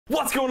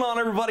What's going on,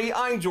 everybody?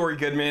 I'm Jory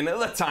Goodman,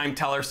 the Time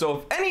Teller. So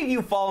if any of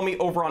you follow me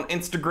over on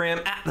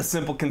Instagram at The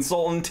Simple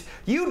Consultant,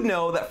 you'd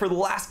know that for the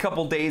last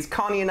couple days,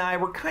 Connie and I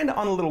were kind of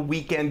on a little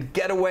weekend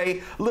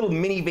getaway, a little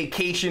mini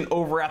vacation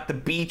over at the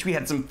beach. We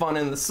had some fun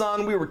in the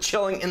sun. We were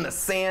chilling in the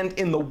sand,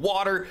 in the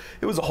water.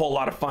 It was a whole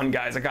lot of fun,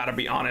 guys, I gotta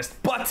be honest.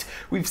 But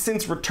we've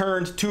since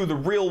returned to the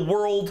real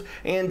world,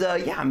 and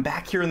yeah, I'm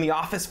back here in the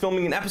office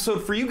filming an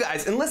episode for you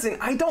guys. And listen,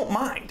 I don't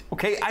mind,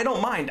 okay? I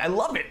don't mind. I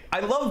love it. I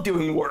love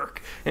doing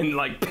work and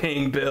like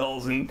paying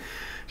bills and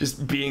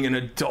just being an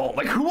adult.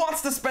 Like, who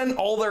wants to spend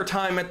all their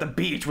time at the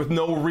beach with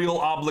no real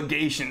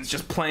obligations,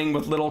 just playing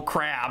with little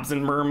crabs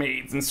and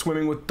mermaids and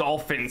swimming with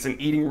dolphins and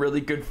eating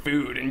really good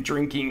food and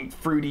drinking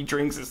fruity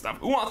drinks and stuff?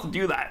 Who wants to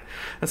do that?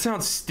 That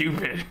sounds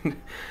stupid.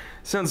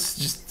 Sounds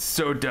just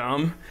so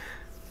dumb.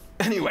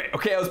 Anyway,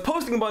 okay, I was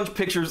posting a bunch of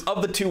pictures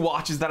of the two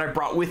watches that I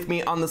brought with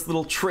me on this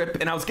little trip,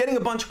 and I was getting a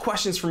bunch of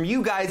questions from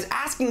you guys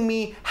asking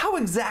me how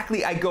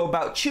exactly I go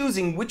about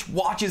choosing which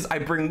watches I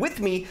bring with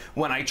me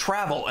when I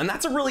travel. And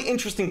that's a really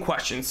interesting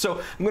question.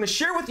 So I'm gonna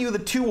share with you the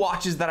two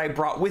watches that I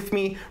brought with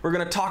me. We're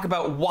gonna talk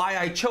about why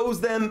I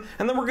chose them,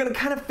 and then we're gonna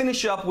kind of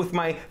finish up with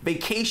my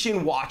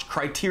vacation watch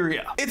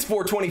criteria. It's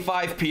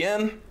 4:25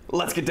 p.m.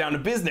 Let's get down to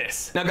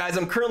business. Now guys,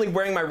 I'm currently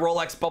wearing my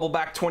Rolex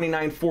Bubbleback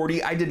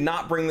 2940. I did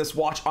not bring this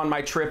watch on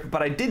my trip,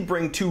 but I did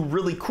bring two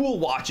really cool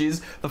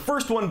watches. The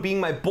first one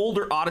being my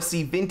Boulder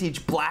Odyssey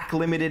Vintage Black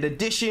Limited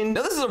Edition.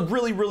 Now this is a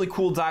really, really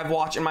cool dive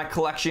watch in my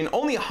collection.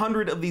 Only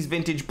 100 of these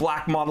vintage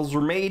black models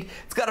were made.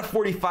 It's got a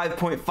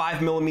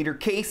 45.5mm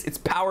case. It's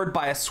powered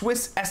by a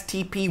Swiss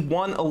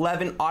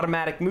STP-111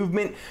 automatic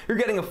movement. You're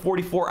getting a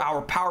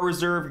 44-hour power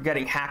reserve. You're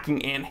getting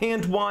hacking and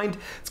hand wind.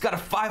 It's got a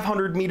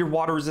 500-meter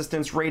water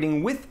resistance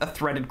rating with a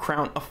threaded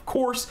crown, of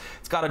course.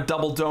 It's got a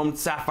double domed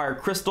sapphire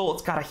crystal.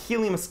 It's got a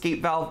helium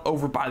escape valve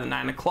over by the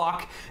 9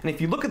 o'clock. And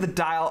if you look at the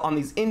dial on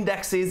these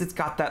indexes, it's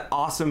got that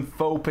awesome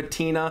faux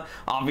patina.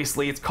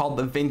 Obviously, it's called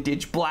the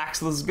Vintage Black,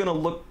 so this is gonna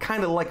look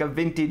kind of like a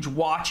vintage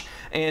watch.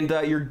 And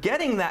you're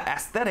getting that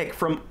aesthetic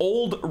from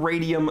old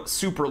radium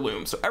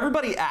Superlume. So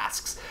everybody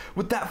asks,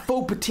 with that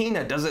faux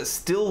patina, does it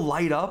still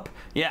light up?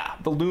 Yeah,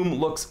 the lume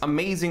looks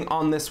amazing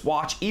on this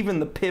watch. Even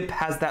the pip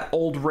has that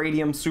old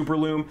radium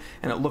Superlume,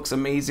 and it looks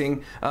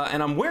amazing.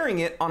 And I'm wearing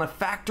it on a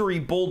factory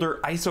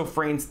Boulder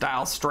isoframe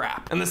style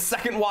strap. And the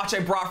second watch I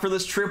brought for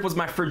this trip was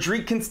my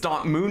Frederique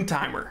Constant Moon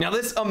Timer. Now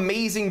this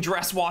amazing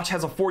dress watch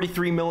has a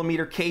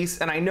 43mm case,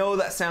 and I know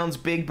that sounds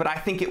big, but I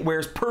think it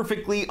wears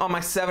perfectly on my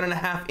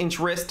 7.5-inch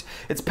wrist.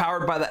 It's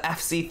powered by the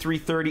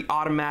FC330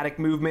 automatic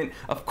movement.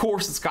 Of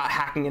course, it's got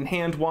hacking and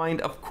hand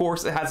wind. Of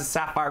course, it has a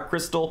sapphire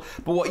crystal.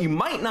 But what you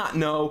might not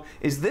know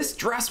is this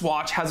dress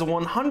watch has a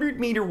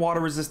 100-meter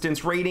water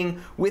resistance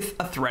rating with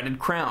a threaded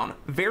crown.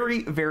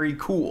 Very, very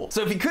cool.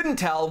 So if you couldn't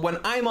tell, when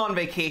I'm on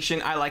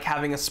vacation, I like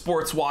having a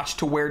sports watch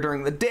to wear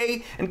during the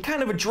day and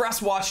kind of a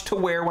dress watch to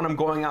wear when I'm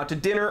going out to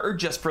dinner or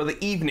just for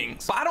the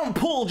evenings. But I don't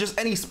pull just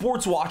any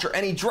sports watch or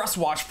any dress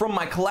watch from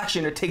my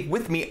collection to take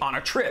with me on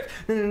a trip.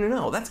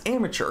 No, that's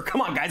amateur.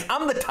 Come on, guys,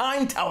 I'm the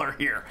time teller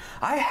here.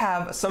 I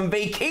have some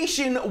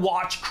vacation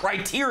watch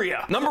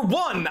criteria. Number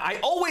one, I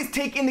always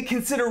take into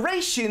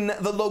consideration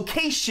the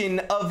location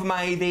of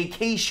my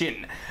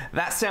vacation.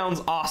 That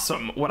sounds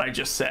awesome, what I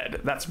just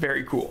said. That's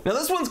very cool. Now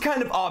this one's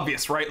kind of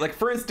obvious, right? Like,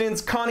 for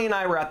instance, Connie and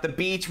I were at the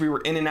beach. We were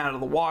in and out of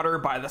the water,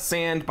 by the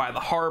sand, by the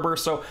harbor.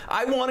 So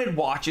I wanted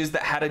watches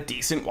that had a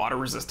decent water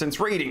resistance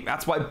rating.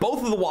 That's why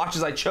both of the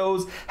watches I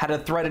chose had a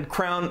threaded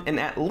crown and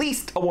at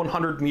least a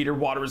 100-meter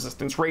water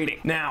resistance rating.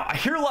 Now, I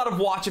hear a lot of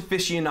watch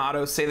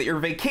aficionados say that your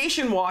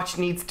vacation watch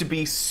needs to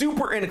be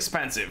super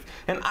inexpensive,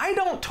 and I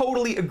don't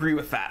totally agree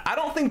with that. I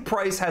don't think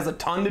price has a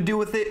ton to do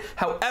with it.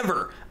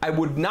 However, I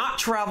would not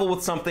travel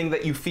with something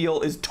that you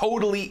feel is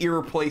totally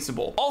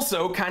irreplaceable.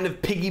 Also, kind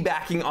of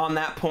piggybacking on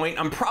that point,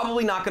 I'm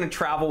probably not going to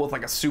travel with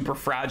like a super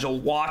fragile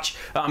watch.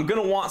 I'm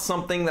going to want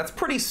something that's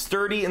pretty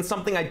sturdy and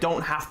something I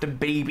don't have to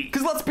baby.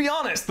 Because let's be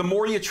honest, the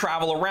more you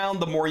travel around,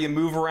 the more you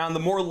move around, the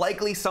more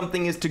likely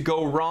something is to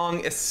go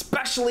wrong,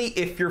 especially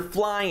if you're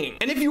flying.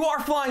 And if you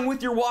are flying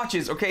with your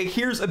watches, okay,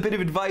 here's a bit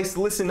of advice.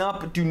 Listen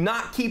up. Do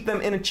not keep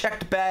them in a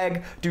checked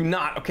bag. Do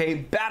not, okay?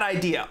 Bad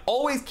idea.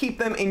 Always keep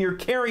them in your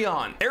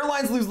carry-on.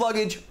 Airlines lose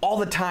luggage all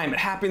the time. It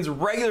happens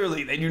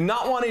regularly. They do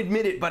not want to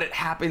admit it, but it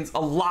happens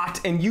a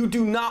lot. And you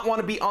do not want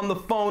to be on the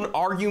phone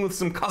arguing with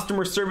some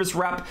customer service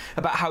rep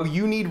about how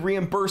you need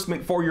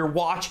reimbursement for your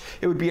watch.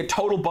 It would be a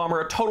total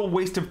bummer, a total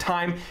waste of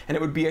time, and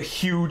it would be a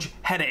huge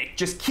headache.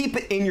 Just keep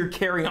it in your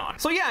carry-on.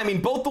 So yeah, I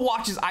mean, both the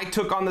watches I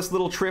took on this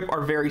little trip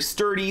are very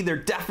sturdy. They're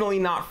definitely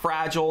not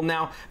fragile.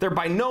 Now, they're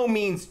by no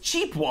means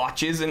cheap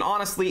watches, and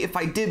honestly, if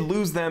I did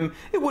lose them,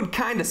 it would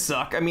kind of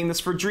suck. I mean, this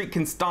Frederique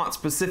Constant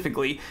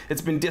specifically,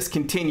 it's been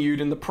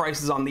discontinued and the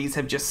prices on these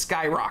have just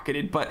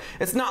skyrocketed, but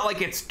it's not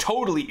like it's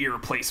totally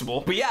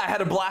irreplaceable. But yeah, I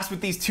had a blast with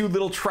these two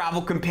little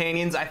travel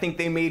companions. I think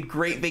they made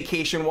great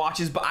vacation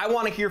watches, but I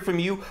want to hear from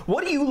you.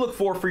 What do you look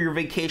for your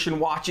vacation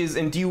watches,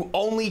 and do you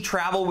only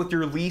travel with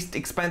your least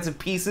expensive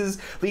pieces?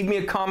 Leave me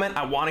a comment.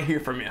 I want to hear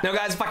from you. Now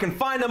guys, if I can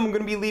find them, I'm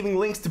going to be leaving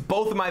links to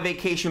both of my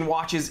vacation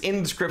watches in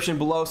the description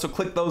below, so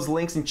click those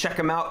links and check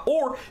them out.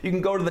 Or you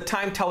can go to the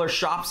Time Teller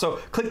shop, so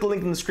click the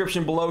link in the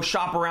description below,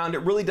 shop around.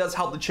 It really does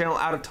help the channel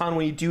out a ton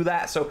when you do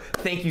that, so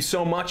thank you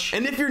so much.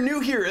 And if you're new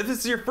here, if this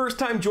is your first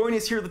time joining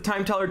us here at the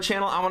Time Teller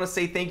channel, I want to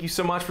say thank you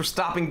so much for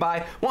stopping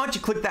by. Why don't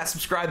you click that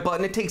subscribe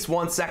button? It takes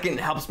 1 second, it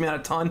helps me out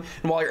a ton.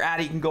 And while you're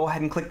at it, you can go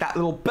ahead and click that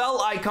little bell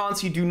icon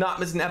so you do not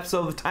miss an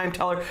episode of the Time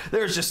Teller.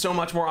 There's just so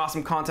much more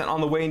awesome content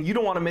on the way, and you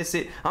don't want to miss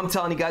it. I'm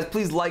telling you guys,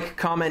 please like,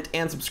 comment,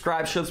 and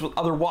subscribe. Share this with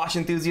other watch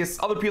enthusiasts,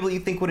 other people you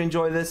think would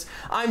enjoy this.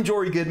 I'm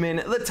Jory Goodman,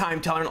 the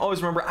Time Teller, and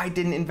always remember, I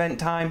didn't invent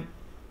time.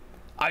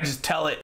 I just tell it.